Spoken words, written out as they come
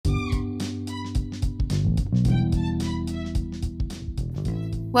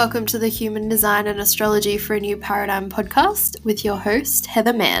Welcome to the Human Design and Astrology for a New Paradigm podcast with your host,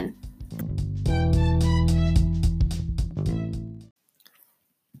 Heather Mann.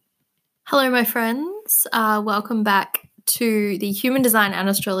 Hello, my friends. Welcome back to the Human Design and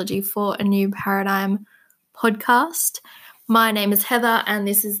Astrology for a New Paradigm podcast. My name is Heather, and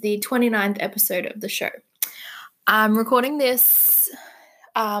this is the 29th episode of the show. I'm recording this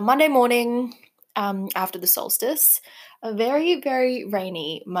Monday morning after the solstice. A very, very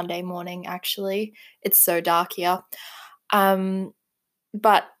rainy Monday morning, actually. It's so dark here.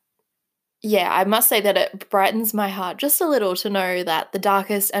 But yeah, I must say that it brightens my heart just a little to know that the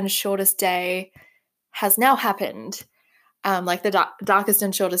darkest and shortest day has now happened. The darkest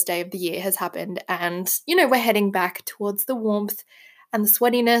and shortest day of the year has happened. And, we're heading back towards the warmth and the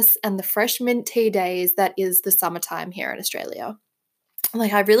sweatiness and the fresh mint tea days that is the summertime here in Australia.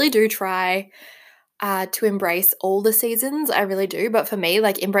 I really do try to embrace all the seasons. I really do. But for me,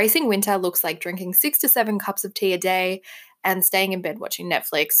 embracing winter looks like drinking 6 to 7 cups of tea a day and staying in bed watching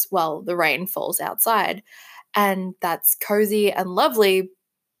Netflix while the rain falls outside. And that's cozy and lovely.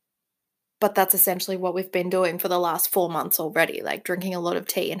 But that's essentially what we've been doing for the last 4 months already, drinking a lot of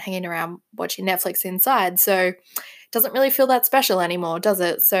tea and hanging around watching Netflix inside. So it doesn't really feel that special anymore, does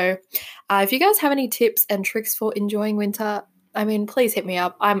it? So if you guys have any tips and tricks for enjoying winter, please hit me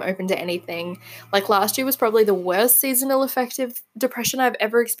up. I'm open to anything. Last year was probably the worst seasonal affective depression I've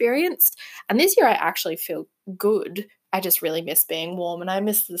ever experienced. And this year I actually feel good. I just really miss being warm and I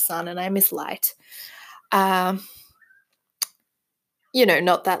miss the sun and I miss light. Not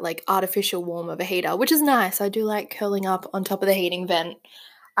that artificial warm of a heater, which is nice. I do like curling up on top of the heating vent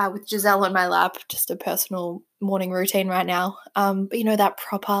with Giselle on my lap, just a personal morning routine right now. But that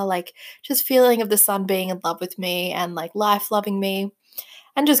proper just feeling of the sun being in love with me and life loving me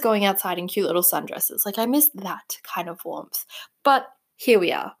and just going outside in cute little sundresses. I miss that kind of warmth. But here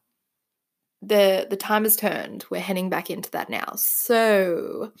we are. The time has turned. We're heading back into that now.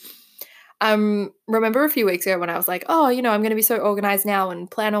 So remember a few weeks ago when I was I'm going to be so organized now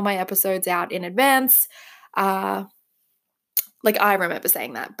and plan all my episodes out in advance. I remember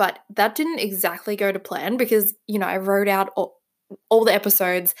saying that, but that didn't exactly go to plan because, I wrote out all the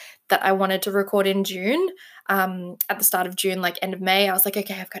episodes that I wanted to record in June, at the start of June, end of May. I was okay,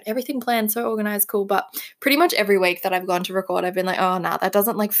 I've got everything planned, so organized, cool. But pretty much every week that I've gone to record, I've been oh, no, that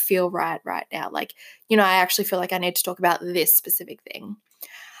doesn't feel right now. I actually feel I need to talk about this specific thing.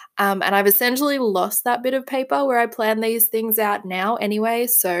 And I've essentially lost that bit of paper where I plan these things out now anyway.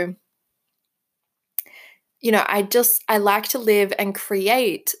 So, I like to live and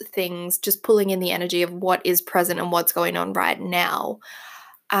create things just pulling in the energy of what is present and what's going on right now.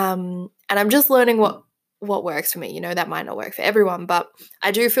 And I'm just learning what works for me. That might not work for everyone, but I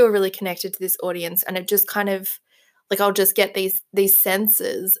do feel really connected to this audience, and it just kind of I'll just get these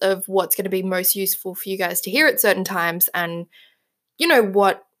senses of what's going to be most useful for you guys to hear at certain times, and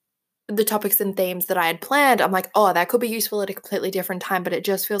what the topics and themes that I had planned, I'm that could be useful at a completely different time, but it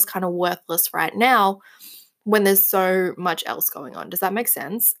just feels kind of worthless right now when there's so much else going on. Does that make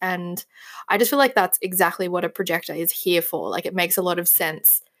sense? And I just feel that's exactly what a projector is here for. It makes a lot of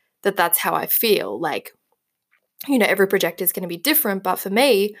sense that that's how I feel. Every projector is going to be different, but for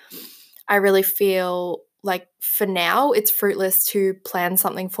me, I really feel for now, it's fruitless to plan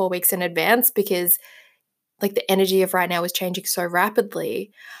something 4 weeks in advance because the energy of right now is changing so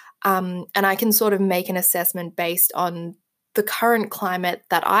rapidly. And I can sort of make an assessment based on the current climate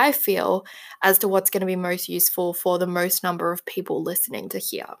that I feel as to what's going to be most useful for the most number of people listening to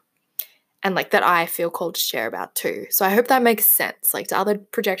hear, and that I feel called to share about too. So I hope that makes sense. Do other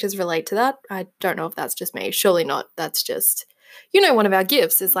projectors relate to that? I don't know if that's just me. Surely not. That's just, one of our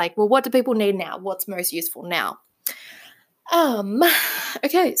gifts is well, what do people need now? What's most useful now?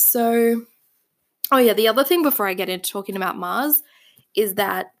 Okay, so, the other thing before I get into talking about Mars is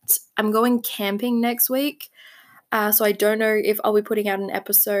that I'm going camping next week. So I don't know if I'll be putting out an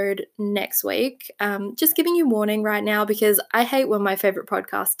episode next week. Just giving you warning right now because I hate when my favorite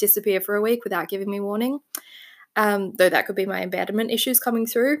podcasts disappear for a week without giving me warning. Though that could be my abandonment issues coming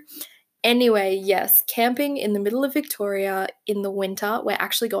through. Anyway, yes, camping in the middle of Victoria in the winter. We're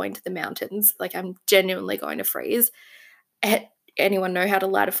actually going to the mountains. I'm genuinely going to freeze. Anyone know how to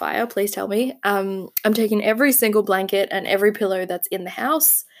light a fire? Please tell me. I'm taking every single blanket and every pillow that's in the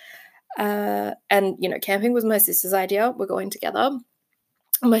house. And camping was my sister's idea. We're going together,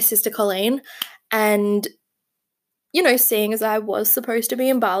 my sister Colleen, and seeing as I was supposed to be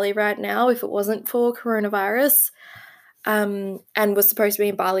in Bali right now if it wasn't for coronavirus, and was supposed to be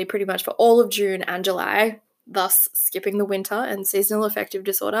in Bali pretty much for all of June and July, thus skipping the winter and seasonal affective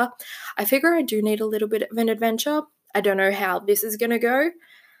disorder, I figure I do need a little bit of an adventure. I don't know how this is going to go.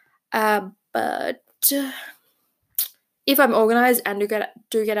 But if I'm organized and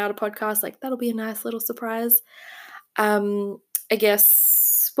do get out a podcast, like that'll be a nice little surprise. I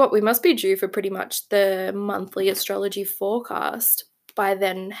guess we must be due for pretty much the monthly astrology forecast by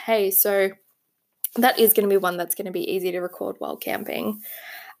then. Hey, so that is going to be one that's going to be easy to record while camping.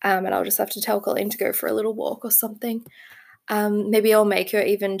 And I'll just have to tell Colleen to go for a little walk or something. Maybe I'll make her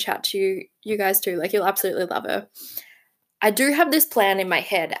even chat to you guys too. Like, you'll absolutely love her. I do have this plan in my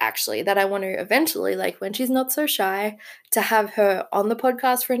head, actually, that I want to eventually, like when she's not so shy, to have her on the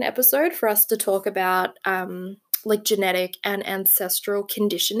podcast for an episode for us to talk about like genetic and ancestral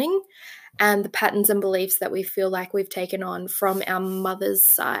conditioning and the patterns and beliefs that we feel like we've taken on from our mother's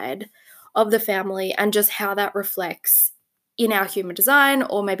side of the family, and just how that reflects in our human design,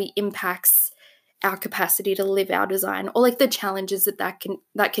 or maybe impacts our capacity to live our design, or like the challenges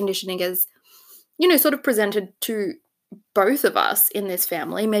that conditioning is, sort of presented to both of us in this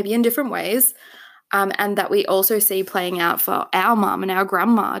family, maybe in different ways, and that we also see playing out for our mum and our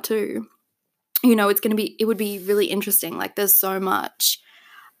grandma too. It would be really interesting. Like, there's so much.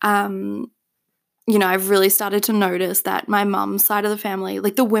 I've really started to notice that my mum's side of the family,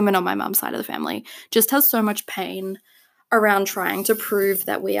 like the women on my mum's side of the family, just has so much pain around trying to prove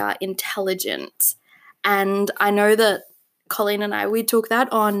that we are intelligent. And I know that Colleen and we took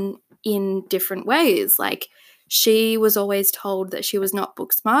that on in different ways. Like, she was always told that she was not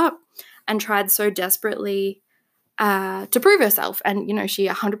book smart and tried so desperately to prove herself. And, she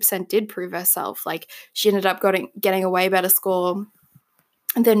 100% did prove herself. Like, she ended up getting a way better score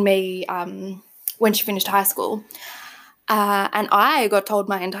than me when she finished high school. And I got told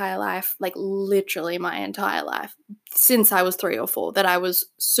my entire life, like literally my entire life, since I was 3 or 4, that I was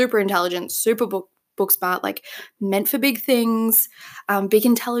super intelligent, super book smart, like meant for big things, big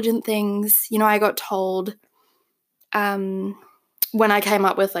intelligent things. I got told when I came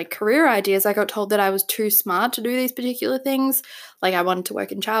up with like career ideas, I got told that I was too smart to do these particular things. Like, I wanted to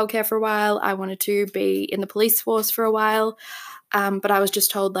work in childcare for a while. I wanted to be in the police force for a while. But I was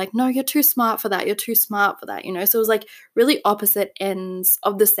just told, like, no, you're too smart for that. You're too smart for that, So it was like really opposite ends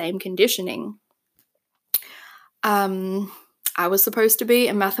of the same conditioning. I was supposed to be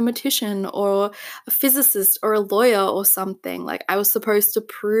a mathematician or a physicist or a lawyer or something. Like, I was supposed to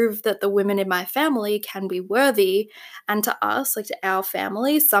prove that the women in my family can be worthy. And to us, like to our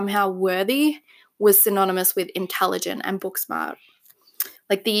family, somehow worthy was synonymous with intelligent and book smart.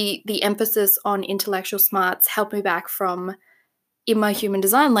 Like, the emphasis on intellectual smarts helped me back from, in my human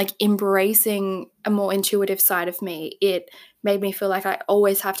design, like embracing a more intuitive side of me. It made me feel like I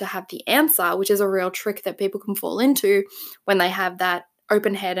always have to have the answer, which is a real trick that people can fall into when they have that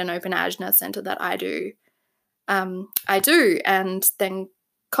open head and open ajna center that I do. And then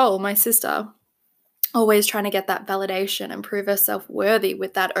Cole, my sister, always trying to get that validation and prove herself worthy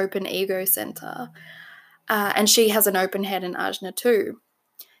with that open ego center. And she has an open head and ajna too.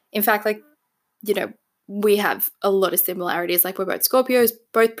 In fact, like, we have a lot of similarities. Like, we're both Scorpios,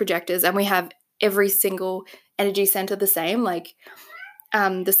 both projectors, and we have every single energy center the same, like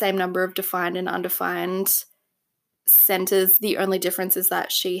the same number of defined and undefined centers. The only difference is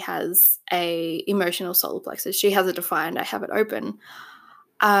that she has a emotional solar plexus. She has it defined. I have it open.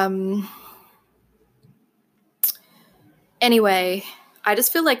 Anyway, I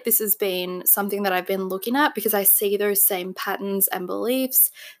just feel like this has been something that I've been looking at because I see those same patterns and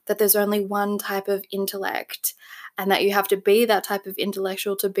beliefs, that there's only one type of intellect and that you have to be that type of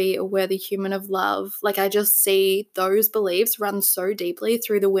intellectual to be a worthy human of love. Like, I just see those beliefs run so deeply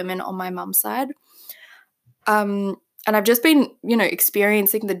through the women on my mum's side. And I've just been,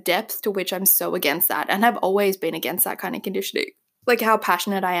 experiencing the depth to which I'm so against that, and have always been against that kind of conditioning. Like, how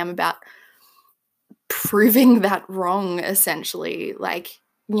passionate I am about proving that wrong, essentially. Like,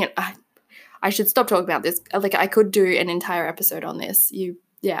 I should stop talking about this. Like, I could do an entire episode on this.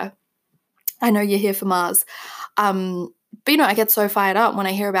 I know you're here for Mars. But, I get so fired up when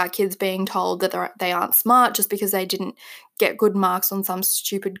I hear about kids being told that they aren't smart just because they didn't get good marks on some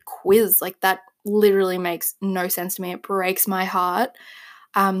stupid quiz. Like, that literally makes no sense to me. It breaks my heart.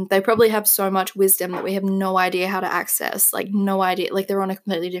 They probably have so much wisdom that we have no idea how to access. Like, no idea. Like, they're on a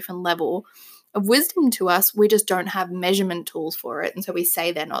completely different level of wisdom to us. We just don't have measurement tools for it. And so we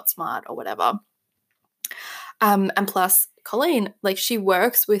say they're not smart or whatever. And plus, Colleen, like, she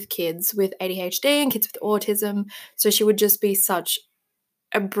works with kids with ADHD and kids with autism. So she would just be such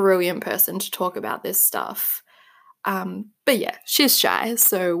a brilliant person to talk about this stuff. But yeah, she's shy,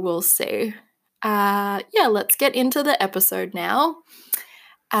 so we'll see. Let's get into the episode now.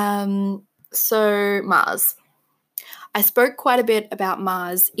 So Mars. I spoke quite a bit about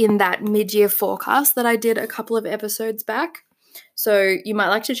Mars in that mid-year forecast that I did a couple of episodes back. So you might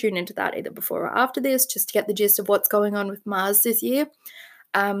like to tune into that either before or after this, just to get the gist of what's going on with Mars this year.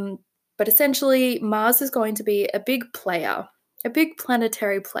 But essentially, Mars is going to be a big player, a big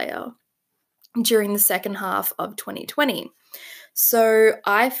planetary player during the second half of 2020. So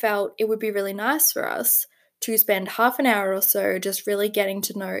I felt it would be really nice for us to spend half an hour or so just really getting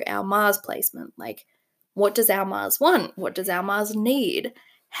to know our Mars placement. Like, what does our Mars want? What does our Mars need?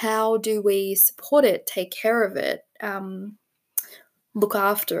 How do we support it, take care of it, look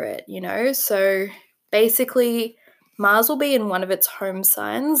after it, you know? So basically, Mars will be in one of its home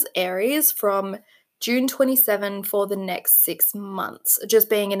signs, Aries, from June 27 for the next 6 months. Just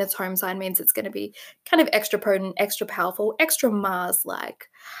being in its home sign means it's going to be kind of extra potent, extra powerful, extra Mars-like.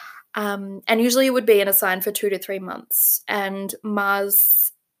 And usually it would be in a sign for 2 to 3 months. And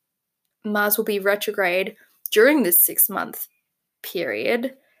Mars will be retrograde during this 6-month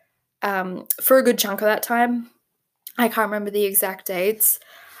period for a good chunk of that time. I can't remember the exact dates,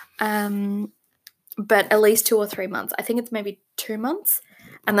 but at least 2 or 3 months. I think it's maybe 2 months.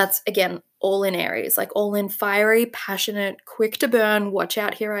 And that's, again, all in Aries, like all in fiery, passionate, quick to burn, watch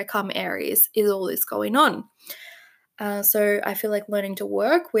out, here I come, Aries, is all this going on. So I feel like learning to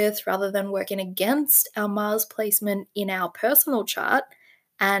work with rather than working against our Mars placement in our personal chart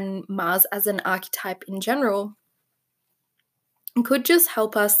and Mars as an archetype in general could just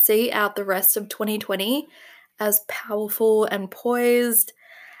help us see out the rest of 2020 as powerful and poised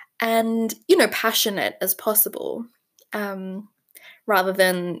and, you know, passionate as possible. Rather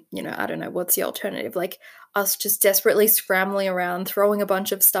than, you know, I don't know, what's the alternative? Like us just desperately scrambling around, throwing a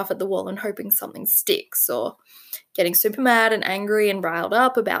bunch of stuff at the wall and hoping something sticks, or getting super mad and angry and riled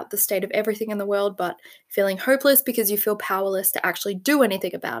up about the state of everything in the world, but feeling hopeless because you feel powerless to actually do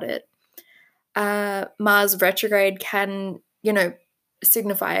anything about it. Mars retrograde can, you know,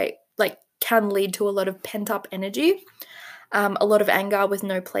 signify, like, can lead to a lot of pent-up energy, a lot of anger with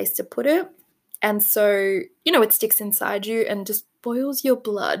no place to put it. And so, you know, it sticks inside you and just boils your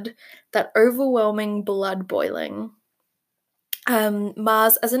blood, that overwhelming blood boiling.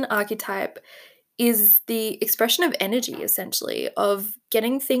 Mars as an archetype is the expression of energy, essentially, of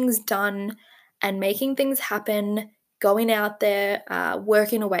getting things done and making things happen, going out there,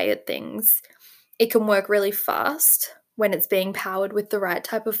 working away at things. It can work really fast when it's being powered with the right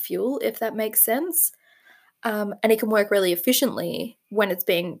type of fuel, if that makes sense. And it can work really efficiently when it's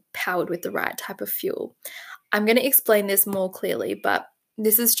being powered with the right type of fuel. I'm going to explain this more clearly, but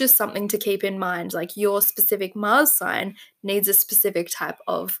this is just something to keep in mind. Like, your specific Mars sign needs a specific type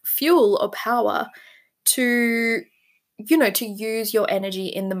of fuel or power to, you know, to use your energy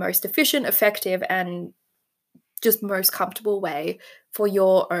in the most efficient, effective, and just most comfortable way for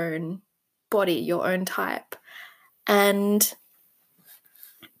your own body, your own type. And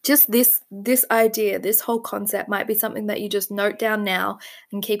just this idea, this whole concept might be something that you just note down now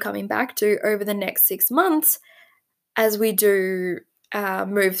and keep coming back to over the next 6 months as we do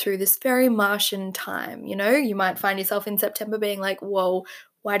move through this very Martian time. You know, you might find yourself in September being like, whoa,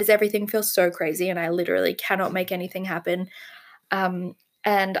 why does everything feel so crazy and I literally cannot make anything happen? And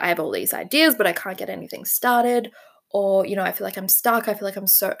I have all these ideas, but I can't get anything started. Or, you know, I feel like I'm stuck. I feel like I'm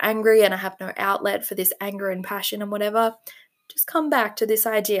so angry and I have no outlet for this anger and passion and whatever. Just come back to this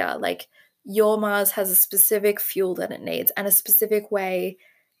idea, like, your Mars has a specific fuel that it needs and a specific way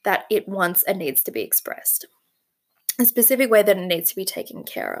that it wants and needs to be expressed, a specific way that it needs to be taken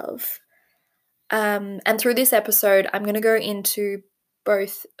care of. And through this episode, I'm going to go into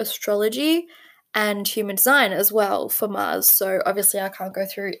both astrology and human design as well for Mars. So obviously I can't go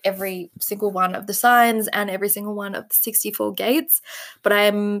through every single one of the signs and every single one of the 64 gates, but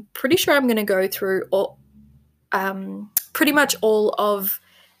I'm pretty sure I'm going to go through pretty much all of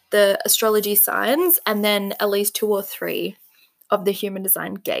the astrology signs and then at least 2 or 3 of the human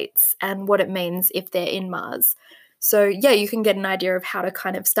design gates and what it means if they're in Mars. So yeah, you can get an idea of how to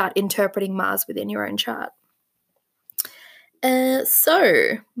kind of start interpreting Mars within your own chart.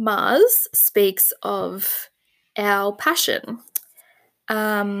 So Mars speaks of our passion.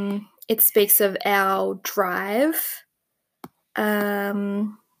 It speaks of our drive.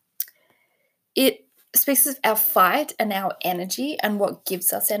 It speaks of our fight and our energy and what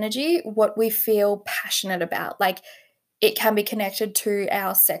gives us energy, what we feel passionate about. Like, it can be connected to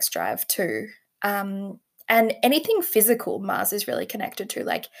our sex drive too. And anything physical, Mars is really connected to,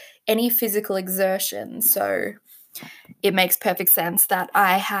 like any physical exertion. So it makes perfect sense that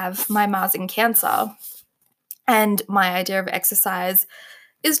I have my Mars in Cancer, and my idea of exercise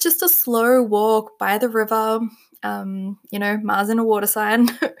is just a slow walk by the river. You know, Mars in a water sign,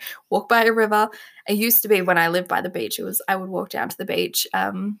 walk by a river. It used to be when I lived by the beach, I would walk down to the beach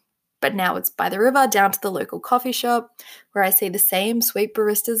but now it's by the river down to the local coffee shop where I see the same sweet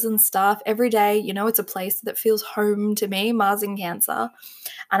baristas and staff every day. You know, it's a place that feels home to me, Mars in Cancer.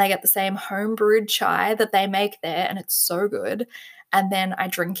 And I get the same home brewed chai that they make there, and it's so good. And then I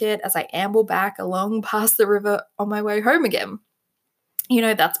drink it as I amble back along past the river on my way home again. You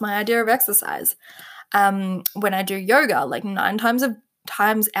know, that's my idea of exercise. When I do yoga, like 9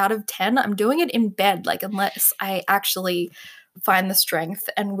 times out of 10, I'm doing it in bed, like unless I actually find the strength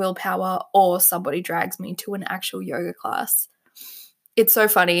and willpower or somebody drags me to an actual yoga class. It's so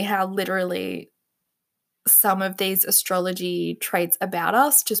funny how literally some of these astrology traits about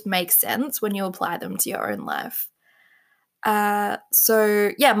us just make sense when you apply them to your own life.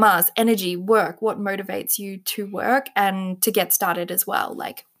 So yeah, Mars, energy, work, what motivates you to work and to get started as well.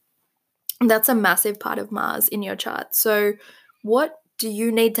 Like, that's a massive part of Mars in your chart. So what do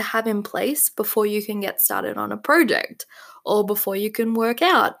you need to have in place before you can get started on a project, or before you can work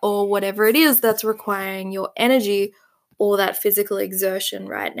out, or whatever it is that's requiring your energy or that physical exertion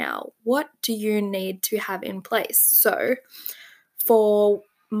right now? What do you need to have in place? So for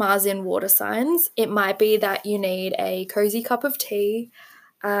Mars in water signs, it might be that you need a cozy cup of tea,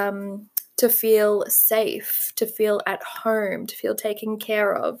 to feel safe, to feel at home, to feel taken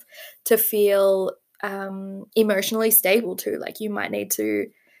care of, to feel emotionally stable too. Like, you might need to,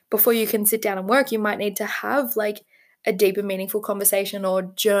 before you can sit down and work, you might need to have like a deeper, meaningful conversation or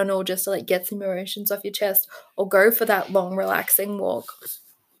journal just to like get some emotions off your chest, or go for that long, relaxing walk,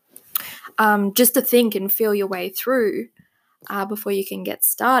 just to think and feel your way through before you can get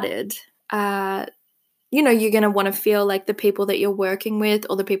started. You know, you're going to want to feel like the people that you're working with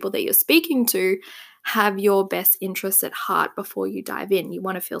or the people that you're speaking to have your best interests at heart before you dive in. You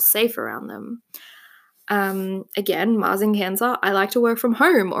want to feel safe around them. Again, Mars in Cancer, I like to work from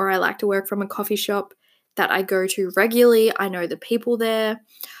home, or I like to work from a coffee shop that I go to regularly. I know the people there.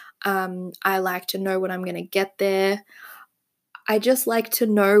 I like to know what I'm going to get there. I just like to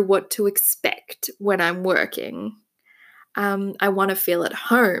know what to expect when I'm working. I want to feel at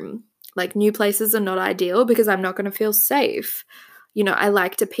home. Like, new places are not ideal because I'm not going to feel safe. You know, I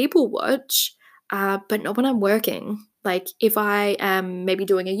like to people watch, but not when I'm working. Like, if I am maybe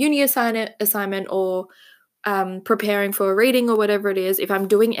doing a uni assignment or preparing for a reading or whatever it is, if I'm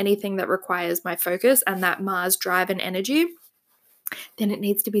doing anything that requires my focus and that Mars drive and energy, then it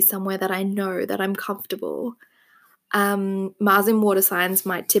needs to be somewhere that I know that I'm comfortable. Mars in water signs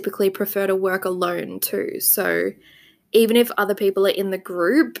might typically prefer to work alone too. So even if other people are in the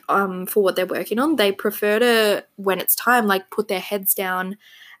group for what they're working on, they prefer to, when it's time, like put their heads down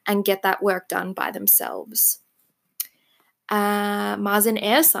and get that work done by themselves. Mars in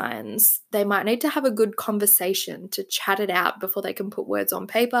air signs, they might need to have a good conversation to chat it out before they can put words on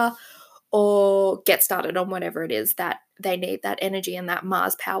paper or get started on whatever it is that they need that energy and that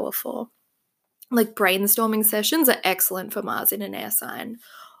Mars power for. Like, brainstorming sessions are excellent for Mars in an air sign.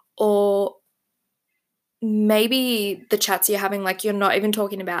 Or maybe the chats you're having, like, you're not even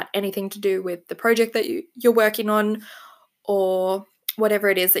talking about anything to do with the project that you're working on or whatever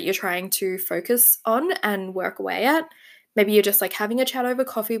it is that you're trying to focus on and work away at. Maybe you're just like having a chat over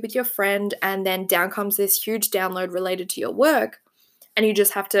coffee with your friend, and then down comes this huge download related to your work, and you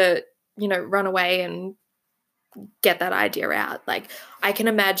just have to, you know, run away and get that idea out. Like, I can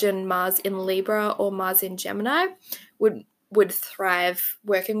imagine Mars in Libra or Mars in Gemini would thrive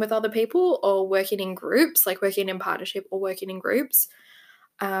working with other people or working in groups, like working in partnership or working in groups,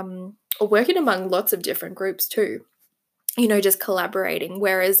 or working among lots of different groups too, you know, just collaborating.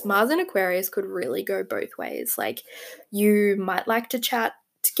 Whereas Mars in Aquarius could really go both ways. Like, you might like to chat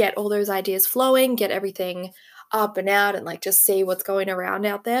to get all those ideas flowing, get everything up and out, and like just see what's going around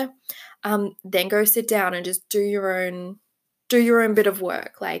out there. Then go sit down and just do your own bit of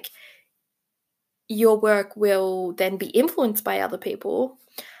work. Like, your work will then be influenced by other people,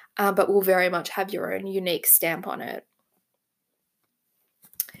 but will very much have your own unique stamp on it.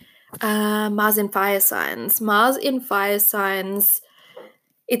 Mars in fire signs. Mars in fire signs,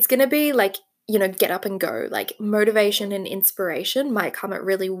 it's going to be like, you know, get up and go. Like, motivation and inspiration might come at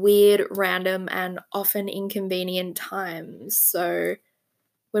really weird, random, and often inconvenient times. So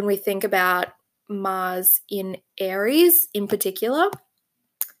when we think about Mars in Aries in particular,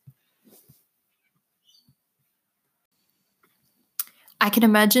 I can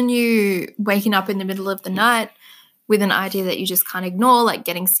imagine you waking up in the middle of the night with an idea that you just can't ignore, like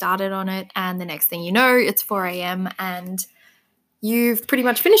getting started on it, and the next thing you know, it's 4 a.m. and you've pretty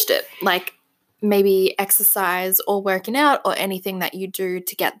much finished it. Like, maybe exercise or working out or anything that you do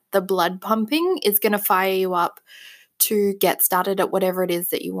to get the blood pumping is going to fire you up to get started at whatever it is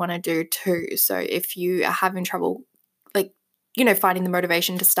that you want to do too. So if you are having trouble like finding the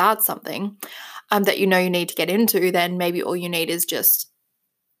motivation to start something that you need to get into, then maybe all you need is just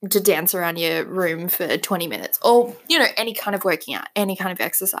to dance around your room for 20 minutes or, any kind of working out, any kind of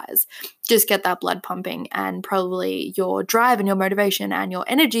exercise. Just get that blood pumping, and probably your drive and your motivation and your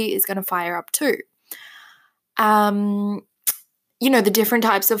energy is going to fire up too. The different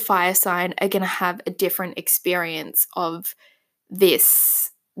types of fire sign are going to have a different experience of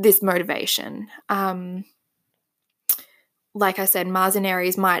this motivation. Like I said, Mars in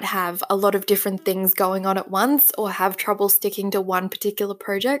Aries might have a lot of different things going on at once, or have trouble sticking to one particular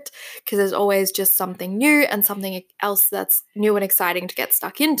project because there's always just something new and something else that's new and exciting to get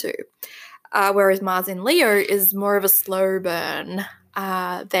stuck into. Whereas Mars in Leo is more of a slow burn.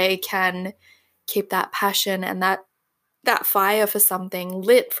 They can keep that passion and that fire for something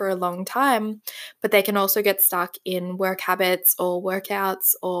lit for a long time, but they can also get stuck in work habits or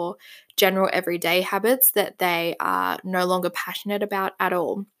workouts or general everyday habits that they are no longer passionate about at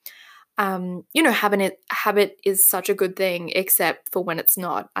all. Habit is such a good thing, except for when it's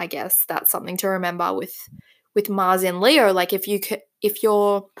not. I guess that's something to remember with Mars in Leo. Like if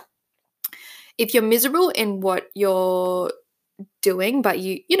you're miserable in what you're doing, but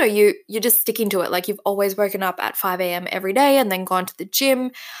you're just sticking to it. Like you've always woken up at 5 a.m. every day and then gone to the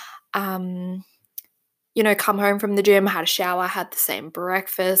gym, come home from the gym, had a shower, had the same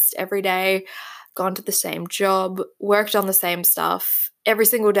breakfast every day, gone to the same job, worked on the same stuff every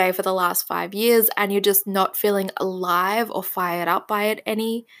single day for the last 5 years, and you're just not feeling alive or fired up by it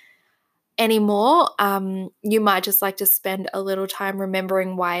anymore. You might just like to spend a little time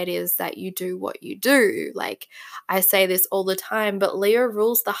remembering why it is that you do what you do. Like I say this all the time, but Leo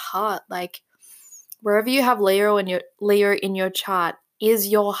rules the heart. Like wherever you have Leo in your chart, is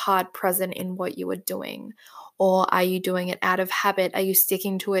your heart present in what you are doing? Or are you doing it out of habit? Are you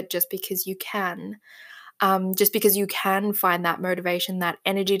sticking to it just because you can? Just because you can find that motivation, that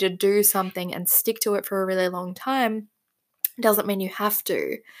energy to do something and stick to it for a really long time doesn't mean you have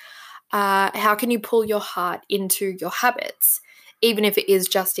to. How can you pull your heart into your habits, even if it is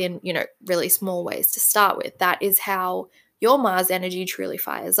just in, really small ways to start with? That is how your Mars energy truly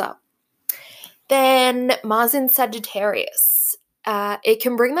fires up. Then Mars in Sagittarius. It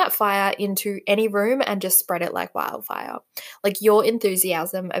can bring that fire into any room and just spread it like wildfire. Like your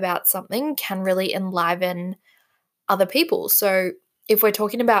enthusiasm about something can really enliven other people. So if we're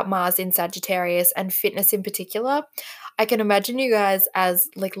talking about Mars in Sagittarius and fitness in particular, I can imagine you guys as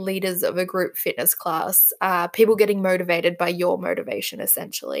like leaders of a group fitness class, people getting motivated by your motivation,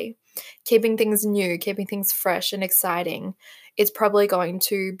 essentially. Keeping things new, keeping things fresh and exciting. It's probably going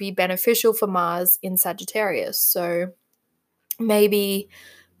to be beneficial for Mars in Sagittarius. So maybe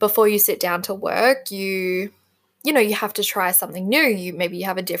before you sit down to work, you have to try something new. Maybe you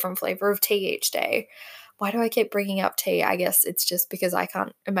have a different flavor of tea each day. Why do I keep bringing up tea? I guess it's just because I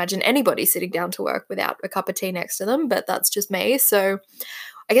can't imagine anybody sitting down to work without a cup of tea next to them, but that's just me. So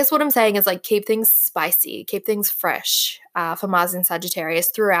I guess what I'm saying is like keep things spicy, keep things fresh for Mars in Sagittarius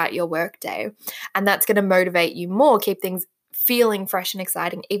throughout your workday. And that's going to motivate you more, keep things feeling fresh and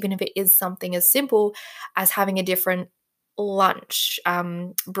exciting, even if it is something as simple as having a different lunch,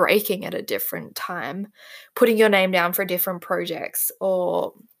 breaking at a different time, putting your name down for different projects,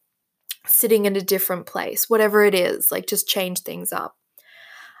 or sitting in a different place, whatever it is, like just change things up.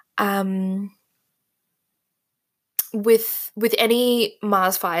 With any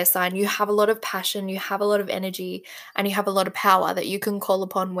Mars fire sign, you have a lot of passion, you have a lot of energy, and you have a lot of power that you can call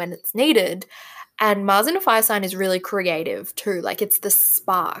upon when it's needed. And Mars in a fire sign is really creative too. Like it's the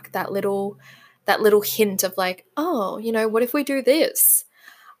spark, that little hint of like, oh, what if we do this?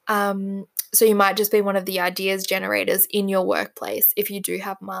 So you might just be one of the ideas generators in your workplace if you do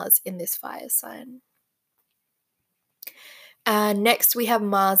have Mars in this fire sign. Next, we have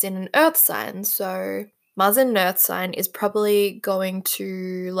Mars in an earth sign. So Mars in an earth sign is probably going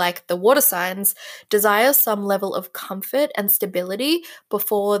to, like the water signs, desire some level of comfort and stability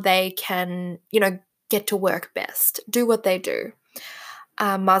before they can, get to work best, do what they do.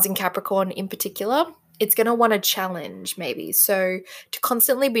 Mars in Capricorn in particular, it's going to want a challenge maybe. So to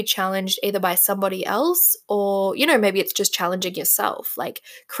constantly be challenged either by somebody else or, maybe it's just challenging yourself, like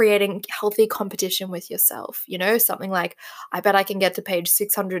creating healthy competition with yourself, something like, I bet I can get to page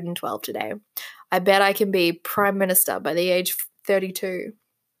 612 today. I bet I can be prime minister by the age 32,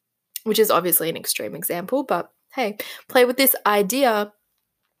 which is obviously an extreme example, but hey, play with this idea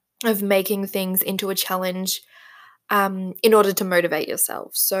of making things into a challenge in order to motivate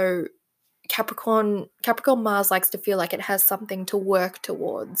yourself. So Capricorn Mars likes to feel like it has something to work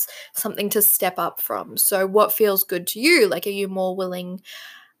towards, something to step up from. So what feels good to you? Like, are you more willing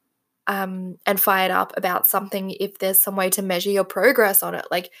and fired up about something if there's some way to measure your progress on it.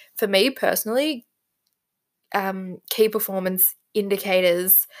 Like for me personally, key performance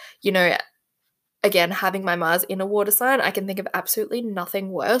indicators, you know, again, having my Mars in a water sign, I can think of absolutely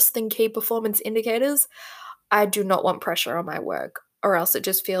nothing worse than key performance indicators. I do not want pressure on my work, or else it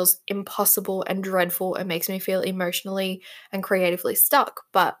just feels impossible and dreadful and makes me feel emotionally and creatively stuck.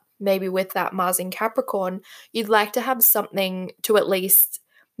 But maybe with that Mars in Capricorn, you'd like to have something to at least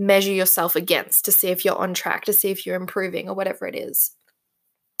measure yourself against to see if you're on track, to see if you're improving or whatever it is.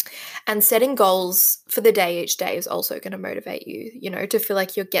 And setting goals for the day each day is also going to motivate you, you know, to feel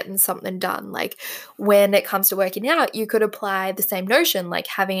like you're getting something done. Like when it comes to working out, you could apply the same notion, like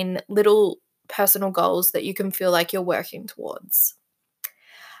having little personal goals that you can feel like you're working towards.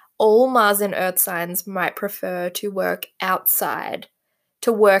 All Mars and Earth signs might prefer to work out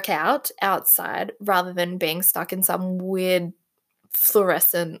outside rather than being stuck in some weird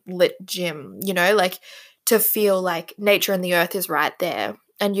fluorescent lit gym, you know, like to feel like nature and the earth is right there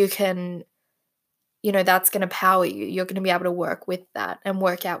and you can, you know, that's going to power you. You're going to be able to work with that and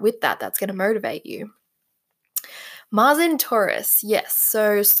work out with that. That's going to motivate you. Mars in Taurus, yes,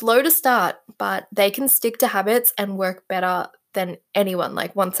 so slow to start, but they can stick to habits and work better than anyone,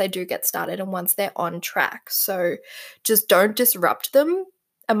 like once they do get started and once they're on track. So just don't disrupt them.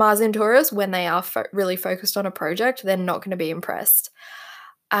 A Mars in Taurus, when they are really focused on a project, they're not going to be impressed.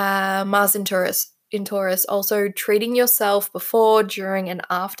 Mars in Taurus, also treating yourself before, during, and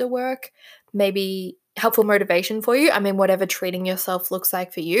after work, maybe helpful motivation for you. I mean, whatever treating yourself looks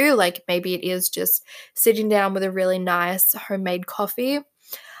like for you, like maybe it is just sitting down with a really nice homemade coffee,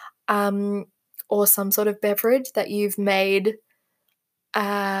 or some sort of beverage that you've made.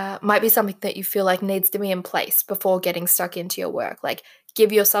 Might be something that you feel like needs to be in place before getting stuck into your work. Like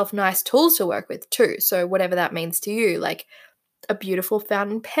give yourself nice tools to work with too. So whatever that means to you, like a beautiful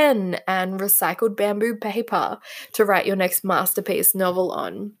fountain pen and recycled bamboo paper to write your next masterpiece novel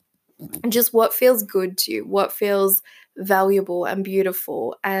on. And just what feels good to you, what feels valuable and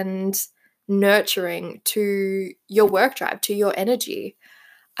beautiful and nurturing to your work drive, to your energy.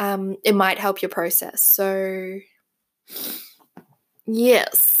 It might help your process. So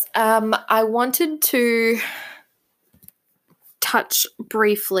yes, I wanted to touch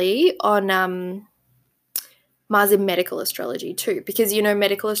briefly on Mars in medical astrology too, because, you know,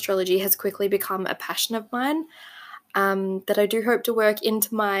 medical astrology has quickly become a passion of mine, that I do hope to work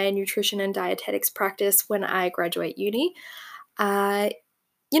into my nutrition and dietetics practice when I graduate uni.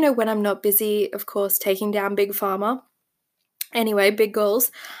 You know, when I'm not busy, of course, taking down Big Pharma. Anyway, big goals.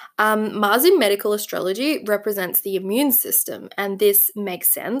 Mars in medical astrology represents the immune system, and this makes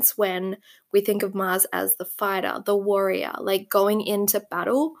sense when we think of Mars as the fighter, the warrior, like going into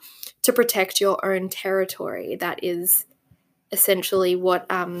battle to protect your own territory. That is essentially what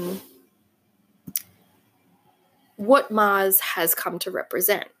Mars has come to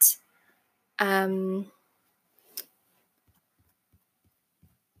represent.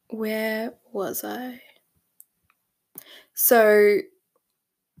 Where was I? So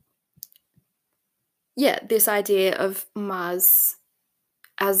yeah, this idea of Mars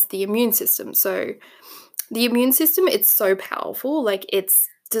as the immune system. So the immune system, it's so powerful. Like it's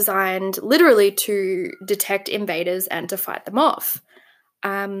designed literally to detect invaders and to fight them off,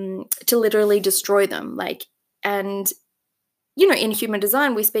 to literally destroy them. Like, and you know, in human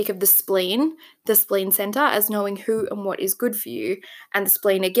design, we speak of the spleen center, as knowing who and what is good for you. And the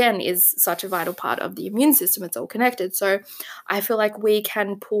spleen, again, is such a vital part of the immune system. It's all connected. So I feel like we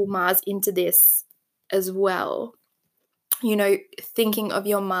can pull Mars into this as well. You know, thinking of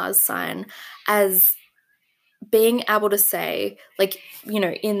your Mars sign as being able to say, like, you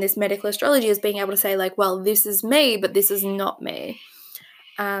know, in this medical astrology, as being able to say, like, well, this is me, but this is not me.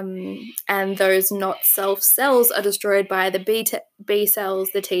 And those not self cells are destroyed by the B cells,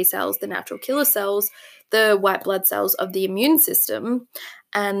 the T cells, the natural killer cells, the white blood cells of the immune system,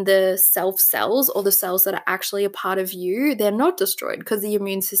 and the self cells, or the cells that are actually a part of you, they're not destroyed because the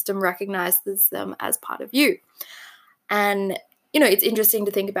immune system recognizes them as part of you. And, you know, it's interesting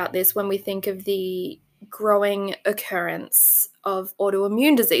to think about this when we think of the growing occurrence of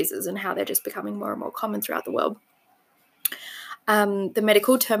autoimmune diseases and how they're just becoming more and more common throughout the world. The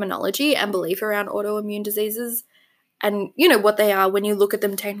medical terminology and belief around autoimmune diseases and, you know, what they are when you look at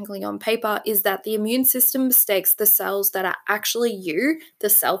them technically on paper is that the immune system mistakes the cells that are actually you, the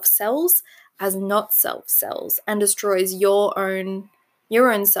self cells, as not self cells and destroys your own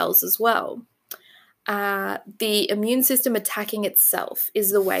cells as well. The immune system attacking itself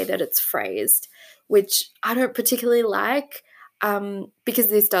is the way that it's phrased, which I don't particularly like, because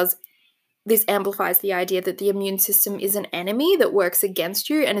this does this amplifies the idea that the immune system is an enemy that works against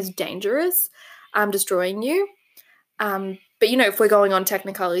you and is dangerous, destroying you. But, if we're going on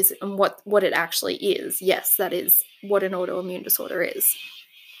technicalities and what it actually is, yes, that is what an autoimmune disorder is.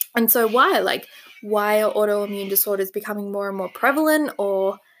 And so why are autoimmune disorders becoming more and more prevalent,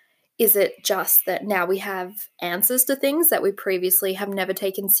 or is it just that now we have answers to things that we previously have never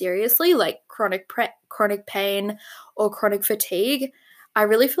taken seriously, like chronic pain or chronic fatigue? I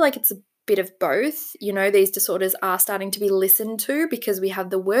really feel like it's a bit of both. These disorders are starting to be listened to because we have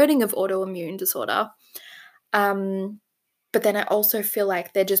the wording of autoimmune disorder. But then I also feel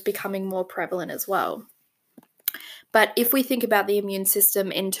like they're just becoming more prevalent as well. But if we think about the immune system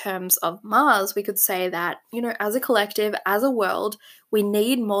in terms of Mars, we could say that, as a collective, as a world, we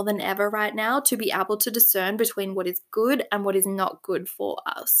need more than ever right now to be able to discern between what is good and what is not good for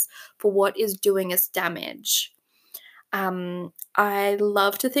us, for what is doing us damage. I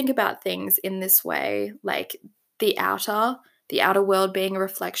love to think about things in this way, like the outer world being a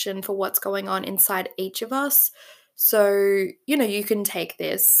reflection for what's going on inside each of us. So, you can take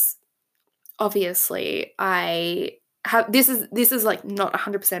this. Obviously, this is like not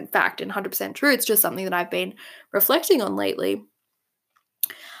 100% fact and 100% true. It's just something that I've been reflecting on lately.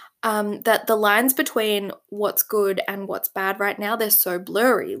 That the lines between what's good and what's bad right now, they're so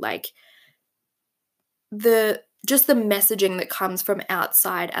blurry. Like just the messaging that comes from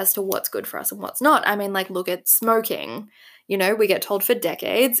outside as to what's good for us and what's not. I mean, look at smoking. We get told for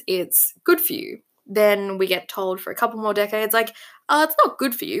decades it's good for you. Then we get told for a couple more decades, it's not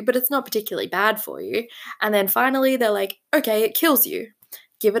good for you, but it's not particularly bad for you. And then finally they're like, okay, it kills you.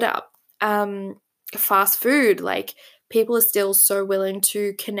 Give it up. Fast food, people are still so willing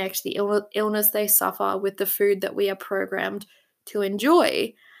to connect the illness they suffer with the food that we are programmed to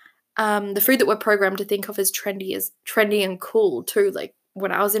enjoy. The food that we're programmed to think of as trendy and cool too.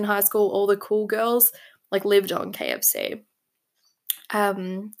 When I was in high school, all the cool girls lived on KFC.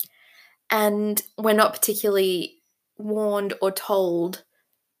 And we're not particularly warned or told,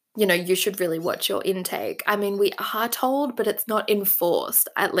 you should really watch your intake. I mean, we are told, but it's not enforced,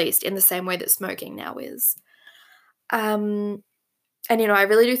 at least in the same way that smoking now is. And, I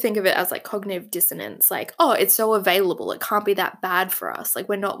really do think of it as cognitive dissonance, it's so available, it can't be that bad for us.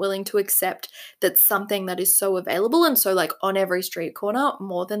 We're not willing to accept that something that is so available and so on every street corner,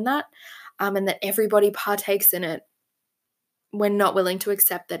 more than that, and that everybody partakes in it. We're not willing to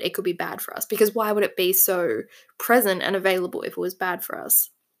accept that it could be bad for us, because why would it be so present and available if it was bad for us?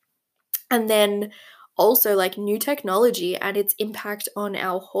 And then also new technology and its impact on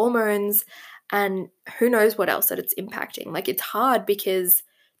our hormones, and who knows what else that it's impacting. It's hard because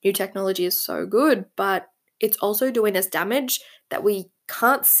new technology is so good, but it's also doing us damage that we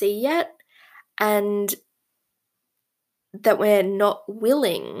can't see yet and that we're not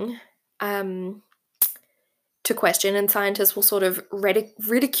willing to question, and scientists will sort of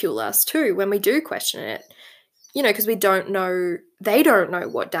ridicule us too when we do question it, because they don't know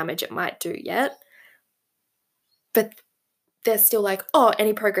what damage it might do yet, but they're still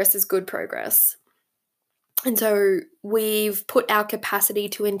any progress is good progress. And so we've put our capacity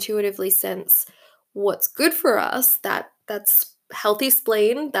to intuitively sense what's good for us, that's healthy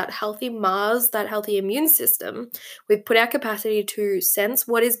spleen, that healthy Mars, that healthy immune system. We've put our capacity to sense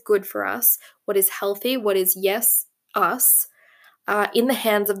what is good for us, what is healthy, what is us, in the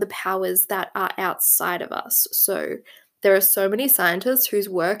hands of the powers that are outside of us. So there are so many scientists whose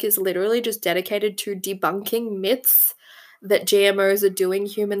work is literally just dedicated to debunking myths that GMOs are doing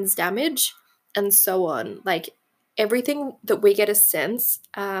humans damage and so on. Everything that we get a sense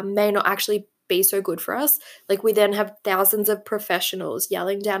may not actually be so good for us. We then have thousands of professionals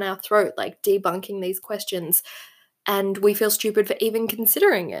yelling down our throat, debunking these questions. And we feel stupid for even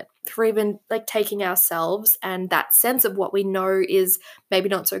considering it, for even taking ourselves and that sense of what we know is maybe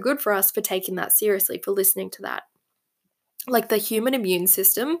not so good for us, for taking that seriously, for listening to that. The human immune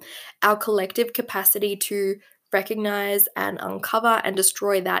system, our collective capacity to recognize and uncover and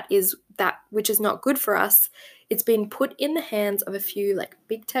destroy that which is not good for us, it's been put in the hands of a few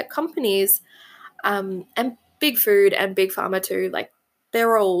big tech companies, and big food and big pharma too.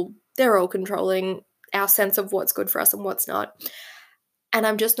 They're all controlling our sense of what's good for us and what's not. And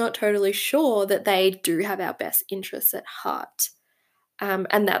I'm just not totally sure that they do have our best interests at heart.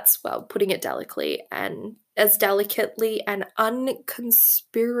 And that's, well, putting it delicately and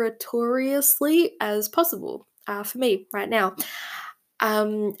unconspiratoriously as possible for me right now,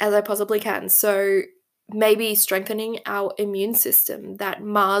 as I possibly can. So maybe strengthening our immune system, that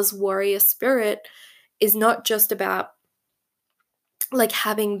Mars warrior spirit, is not just about like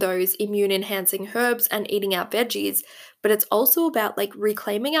having those immune enhancing herbs and eating our veggies, but it's also about like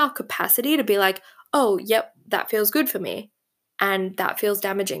reclaiming our capacity to be like, oh, yep, that feels good for me and that feels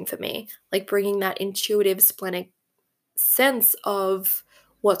damaging for me. Like bringing that intuitive splenic sense of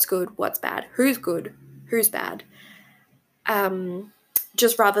what's good, who's bad.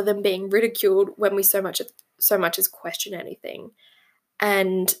 Just rather than being ridiculed when we so much as question anything.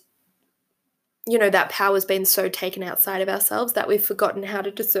 And that power's been so taken outside of ourselves that we've forgotten how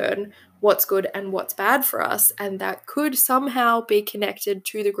to discern what's good and what's bad for us. And that could somehow be connected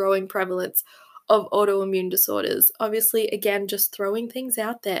to the growing prevalence of autoimmune disorders. Obviously, again, just throwing things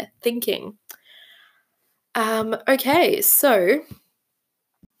out there, thinking. Okay, so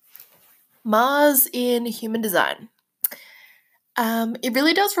Mars in human design. It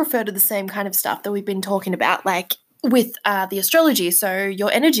really does refer to the same kind of stuff that we've been talking about, like with the astrology. So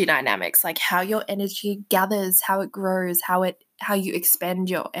your energy dynamics, like how your energy gathers, how it grows, how you expend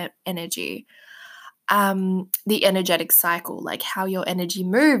your energy. The energetic cycle, like how your energy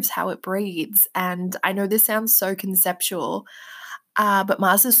moves, how it breathes. And I know this sounds so conceptual, but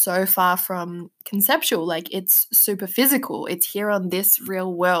Mars is so far from conceptual. Like it's super physical. It's here on this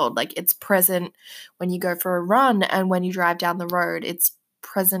real world. Like it's present when you go for a run and when you drive down the road. It's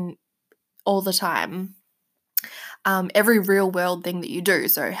present all the time. Every real world thing that you do.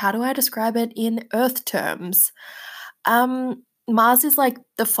 So how do I describe it in Earth terms? Mars is like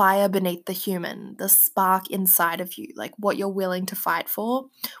the fire beneath the human, the spark inside of you, like what you're willing to fight for,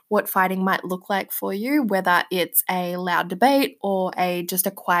 what fighting might look like for you, whether it's a loud debate or just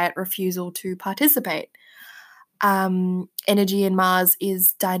a quiet refusal to participate. Energy in Mars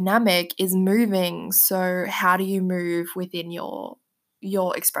is dynamic, is moving. So how do you move within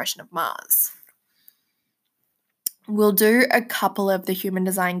your expression of Mars? We'll do a couple of the human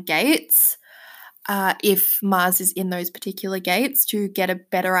design gates. If Mars is in those particular gates to get a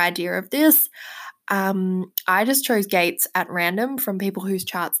better idea of this. I just chose gates at random from people whose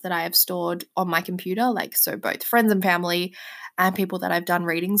charts that I have stored on my computer, like so both friends and family and people that I've done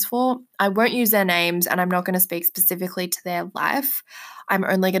readings for. I won't use their names and I'm not going to speak specifically to their life. I'm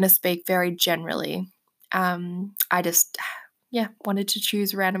only going to speak very generally. I just, wanted to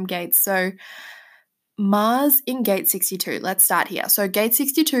choose random gates. So Mars in gate 62. Let's start here. So gate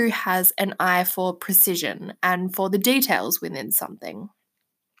 62 has an eye for precision and for the details within something.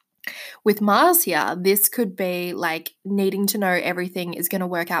 With Mars here, this could be like needing to know everything is going to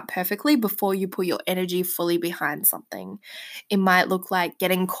work out perfectly before you put your energy fully behind something. It might look like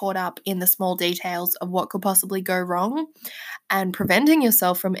getting caught up in the small details of what could possibly go wrong and preventing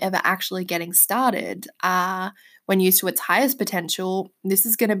yourself from ever actually getting started. When used to its highest potential, this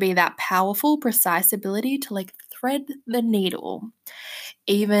is going to be that powerful, precise ability to like thread the needle.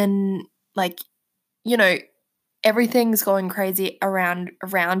 Even like, everything's going crazy around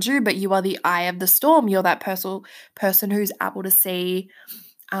you, but you are the eye of the storm. You're that person who's able to see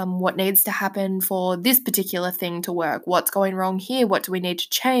what needs to happen for this particular thing to work, what's going wrong here, what do we need to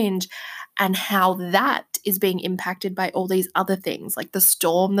change, and how that is being impacted by all these other things, like the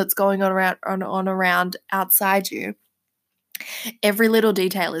storm that's going on around outside you. Every little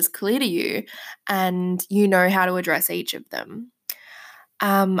detail is clear to you, and you know how to address each of them.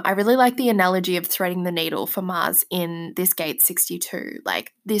 I really like the analogy of threading the needle for Mars in this gate 62.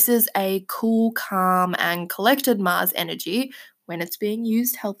 Like, this is a cool, calm, and collected Mars energy when it's being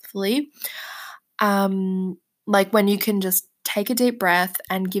used healthfully. Like when you can just take a deep breath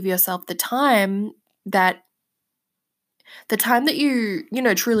and give yourself the time that you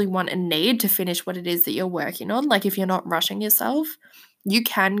truly want and need to finish what it is that you're working on. Like if you're not rushing yourself, you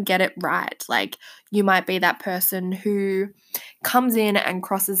can get it right. Like you might be that person who comes in and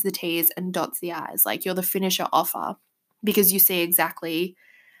crosses the T's and dots the I's. Like you're the finisher offer because you see exactly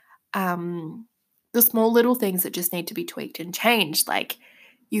the small little things that just need to be tweaked and changed. Like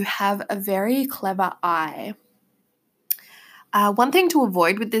you have a very clever eye. One thing to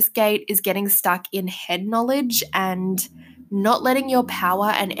avoid with this gate is getting stuck in head knowledge and not letting your power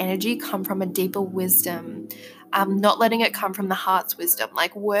and energy come from a deeper wisdom, not letting it come from the heart's wisdom.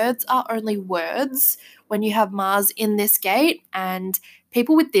 Like words are only words when you have Mars in this gate, and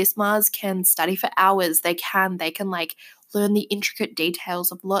people with this Mars can study for hours. They can like learn the intricate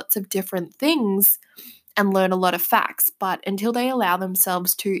details of lots of different things and learn a lot of facts, but until they allow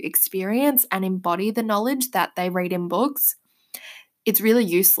themselves to experience and embody the knowledge that they read in books, it's really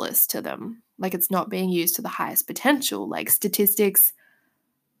useless to them. Like it's not being used to the highest potential. Like statistics,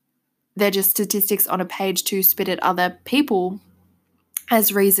 they're just statistics on a page to spit at other people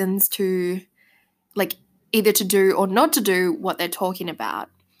as reasons to like either to do or not to do what they're talking about.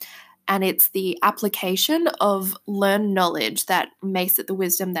 And it's the application of learned knowledge that makes it the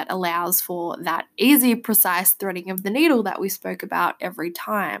wisdom that allows for that easy, precise threading of the needle that we spoke about every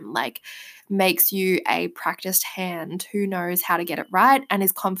time. Like, makes you a practiced hand who knows how to get it right and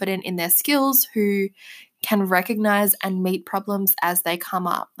is confident in their skills, who can recognize and meet problems as they come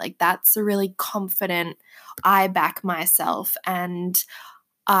up. Like, that's a really confident, I back myself and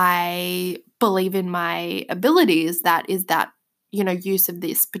I believe in my abilities. That is that, use of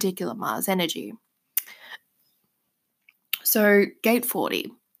this particular Mars energy. So gate 40.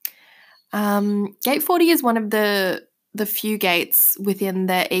 Gate 40 is one of the few gates within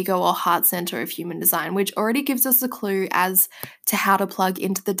the ego or heart center of human design, which already gives us a clue as to how to plug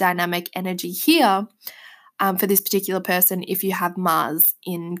into the dynamic energy here for this particular person if you have Mars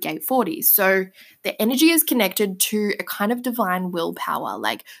in gate 40. So the energy is connected to a kind of divine willpower.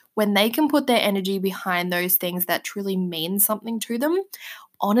 Like, when they can put their energy behind those things that truly mean something to them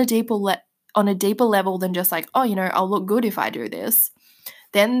on a deeper level than just like, oh, I'll look good if I do this,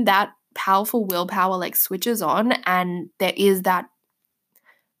 then that powerful willpower like switches on, and there is that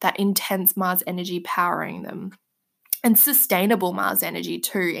intense Mars energy powering them, and sustainable Mars energy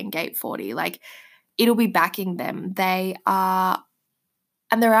too in gate 40. Like, it'll be backing them. They're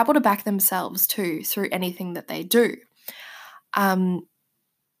able to back themselves too through anything that they do.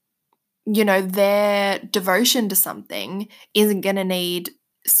 Their devotion to something isn't going to need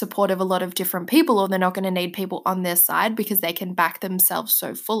support of a lot of different people, or they're not going to need people on their side because they can back themselves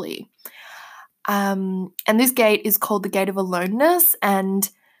so fully. And this gate is called the gate of aloneness, and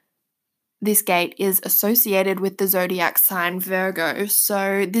this gate is associated with the zodiac sign Virgo.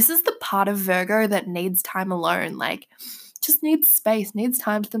 So this is the part of Virgo that needs time alone, like just needs space, needs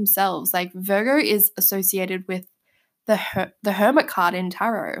time to themselves. Like, Virgo is associated with the Hermit card in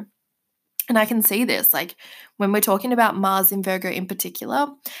tarot. And I can see this, like, when we're talking about Mars in Virgo in particular,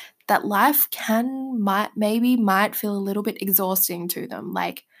 that life might feel a little bit exhausting to them.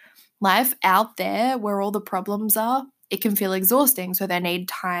 Like, life out there where all the problems are, it can feel exhausting. So they need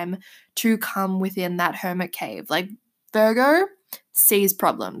time to come within that hermit cave. Like, Virgo sees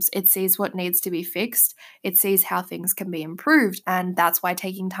problems. It sees what needs to be fixed. It sees how things can be improved. And that's why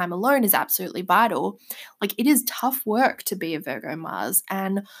taking time alone is absolutely vital. Like, it is tough work to be a Virgo Mars.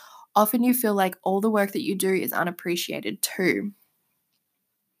 And often you feel like all the work that you do is unappreciated too.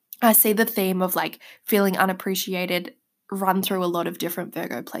 I see the theme of like feeling unappreciated run through a lot of different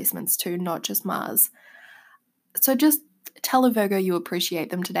Virgo placements too, not just Mars. So just tell a Virgo you appreciate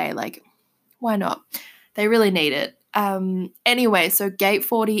them today. Like, why not? They really need it. Anyway, so gate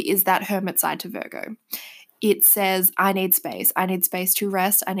 40 is that hermit side to Virgo. It says, I need space. I need space to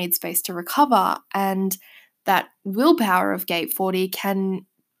rest. I need space to recover. And that willpower of gate 40 can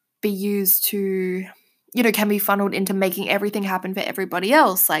be used to, can be funneled into making everything happen for everybody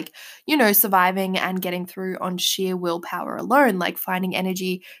else, like, surviving and getting through on sheer willpower alone, like finding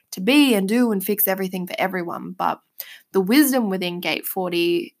energy to be and do and fix everything for everyone. But the wisdom within gate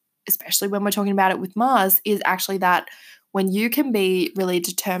 40, especially when we're talking about it with Mars, is actually that when you can be really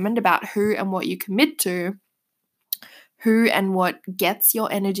determined about who and what you commit to, who and what gets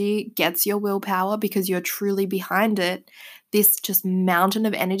your energy, gets your willpower because you're truly behind it, this just mountain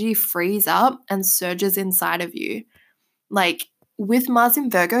of energy frees up and surges inside of you. Like, with Mars in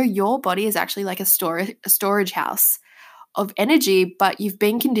Virgo, your body is actually like a storage house of energy, but you've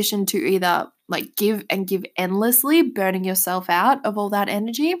been conditioned to either like give endlessly, burning yourself out of all that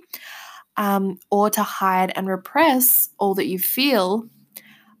energy, or to hide and repress all that you feel,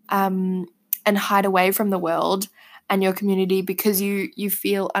 and hide away from the world and your community because you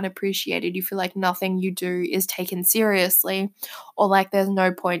feel unappreciated. You feel like nothing you do is taken seriously, or like there's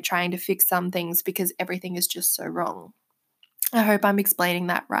no point trying to fix some things because everything is just so wrong. I hope I'm explaining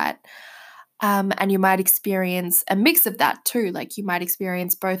that right. And you might experience a mix of that too. Like, you might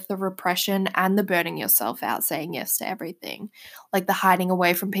experience both the repression and the burning yourself out, saying yes to everything, like the hiding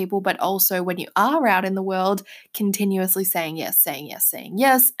away from people, but also when you are out in the world, continuously saying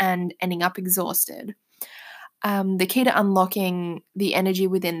yes, and ending up exhausted. The key to unlocking the energy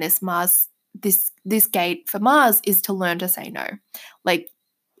within this Mars, this gate for Mars, is to learn to say no. Like,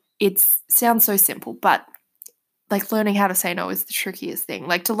 it sounds so simple, but like, learning how to say no is the trickiest thing.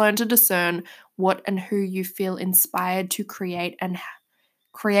 Like, to learn to discern what and who you feel inspired to create and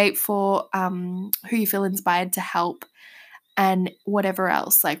create for, who you feel inspired to help, and whatever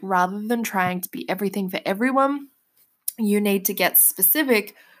else. Like, rather than trying to be everything for everyone, you need to get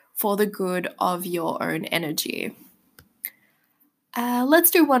specific for the good of your own energy.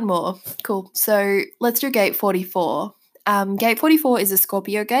 Let's do one more. Cool. So let's do gate 44. Gate 44 is a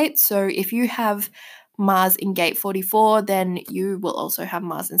Scorpio gate. So if you have Mars in gate 44, then you will also have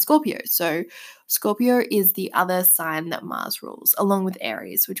Mars in Scorpio. So Scorpio is the other sign that Mars rules, along with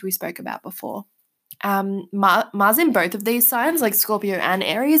Aries, which we spoke about before. Mars in both of these signs, like Scorpio and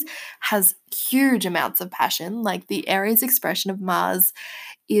Aries, has huge amounts of passion. Like the Aries expression of Mars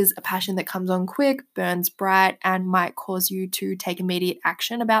is a passion that comes on quick, burns bright, and might cause you to take immediate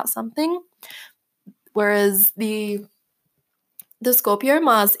action about something. Whereas the Scorpio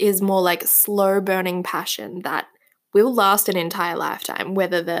Mars is more like slow burning passion that will last an entire lifetime,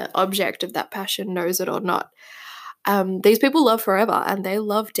 whether the object of that passion knows it or not. These people love forever and they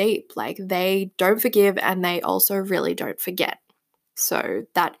love deep. Like they don't forgive and they also really don't forget. So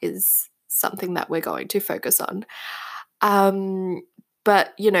that is something that we're going to focus on.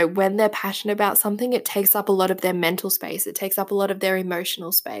 But, when they're passionate about something, it takes up a lot of their mental space. It takes up a lot of their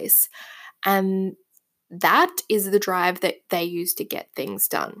emotional space. And that is the drive that they use to get things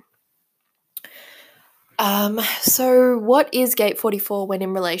done. So what is gate 44 when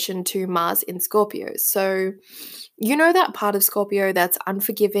in relation to Mars in Scorpio? So that part of Scorpio that's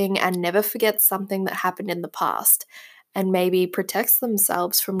unforgiving and never forgets something that happened in the past and maybe protects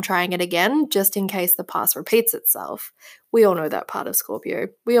themselves from trying it again just in case the past repeats itself. We all know that part of Scorpio.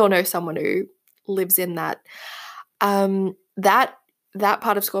 We all know someone who lives in that. That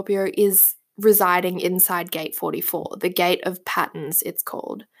part of Scorpio is residing inside gate 44, the gate of patterns it's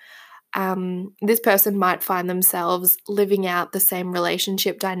called. This person might find themselves living out the same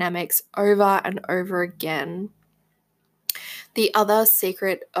relationship dynamics over and over again. The other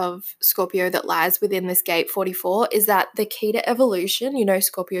secret of Scorpio that lies within this gate 44 is that the key to evolution,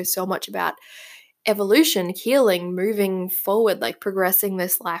 Scorpio is so much about evolution, healing, moving forward, like progressing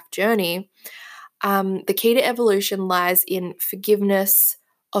this life journey. The key to evolution lies in forgiveness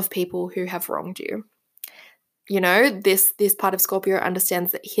of people who have wronged you. This part of Scorpio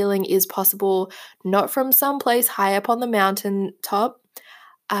understands that healing is possible not from some place high up on the mountain top,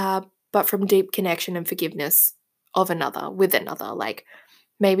 but from deep connection and forgiveness of another, with another. Like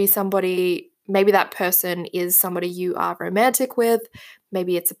maybe that person is somebody you are romantic with,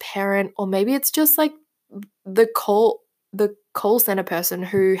 maybe it's a parent, or maybe it's just like the call center person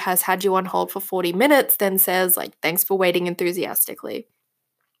who has had you on hold for 40 minutes, then says like, thanks for waiting enthusiastically.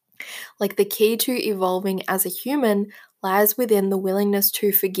 Like the key to evolving as a human lies within the willingness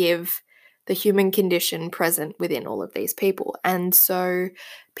to forgive the human condition present within all of these people. And so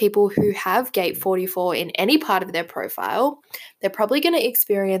people who have gate 44 in any part of their profile, they're probably going to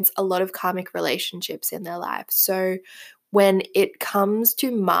experience a lot of karmic relationships in their life. So when it comes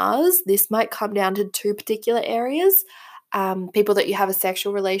to Mars, this might come down to two particular areas. People that you have a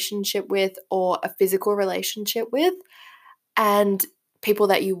sexual relationship with or a physical relationship with, and people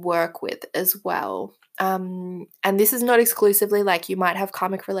that you work with as well. And this is not exclusively like you might have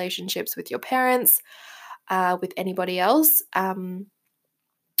karmic relationships with your parents, with anybody else,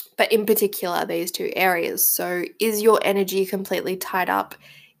 but in particular these two areas. So is your energy completely tied up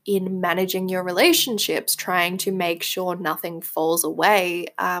in managing your relationships, trying to make sure nothing falls away,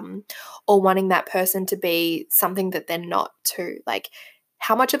 or wanting that person to be something that they're not too? Like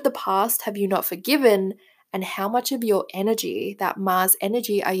how much of the past have you not forgiven? And how much of your energy, that Mars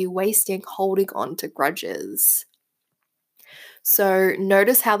energy, are you wasting holding on to grudges? So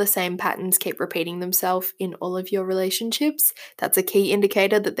notice how the same patterns keep repeating themselves in all of your relationships. That's a key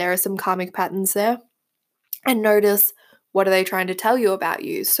indicator that there are some karmic patterns there. And notice, what are they trying to tell you about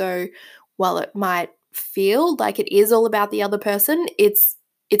you? So while it might feel like it is all about the other person, it's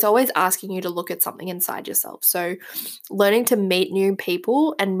always asking you to look at something inside yourself. So learning to meet new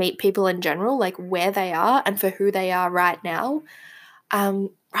people and meet people in general, like where they are and for who they are right now,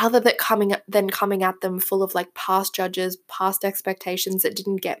 rather than coming at them full of like past judges, past expectations that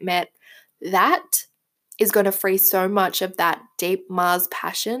didn't get met, that is going to free so much of that deep Mars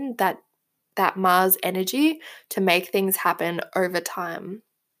passion, that Mars energy, to make things happen over time.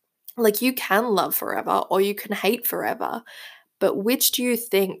 Like you can love forever or you can hate forever. But which do you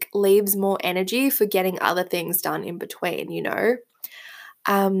think leaves more energy for getting other things done in between,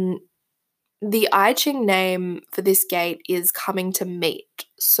 The I Ching name for this gate is coming to meet.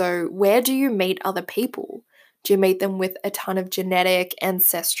 So where do you meet other people? Do you meet them with a ton of genetic,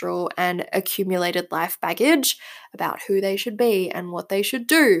 ancestral, and accumulated life baggage about who they should be and what they should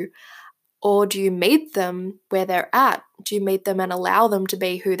do? Or do you meet them where they're at? Do you meet them and allow them to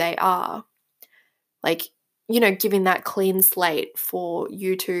be who they are? Like, giving that clean slate for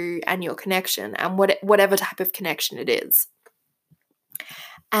you two and your connection, and whatever type of connection it is.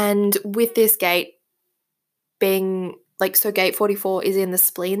 And with this gate being so gate 44 is in the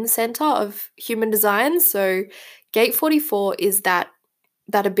spleen center of human design. So gate 44 is that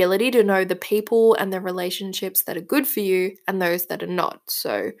that ability to know the people and the relationships that are good for you and those that are not.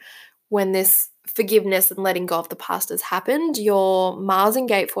 So when this forgiveness and letting go of the past has happened, your Mars in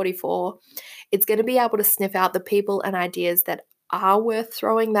gate 44, it's going to be able to sniff out the people and ideas that are worth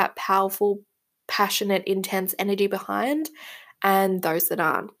throwing that powerful, passionate, intense energy behind, and those that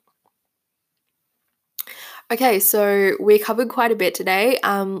aren't. Okay, so we covered quite a bit today.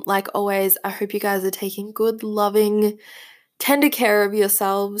 Like always, I hope you guys are taking good, loving, tender care of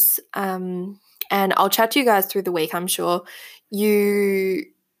yourselves. And I'll chat to you guys through the week, I'm sure. You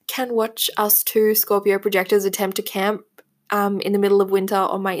can watch us two Scorpio projectors attempt to camp in the middle of winter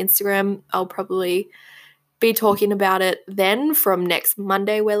on my Instagram. I'll probably be talking about it then. From next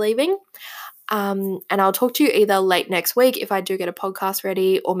Monday, we're leaving. And I'll talk to you either late next week if I do get a podcast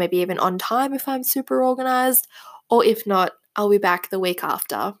ready, or maybe even on time if I'm super organized, or if not, I'll be back the week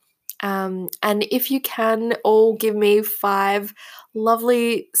after. And if you can all give me 5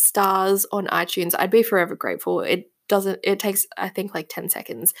 lovely stars on iTunes, I'd be forever grateful. It takes, I think, like 10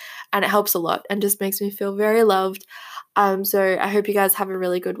 seconds, and it helps a lot and just makes me feel very loved. So I hope you guys have a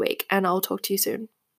really good week, and I'll talk to you soon.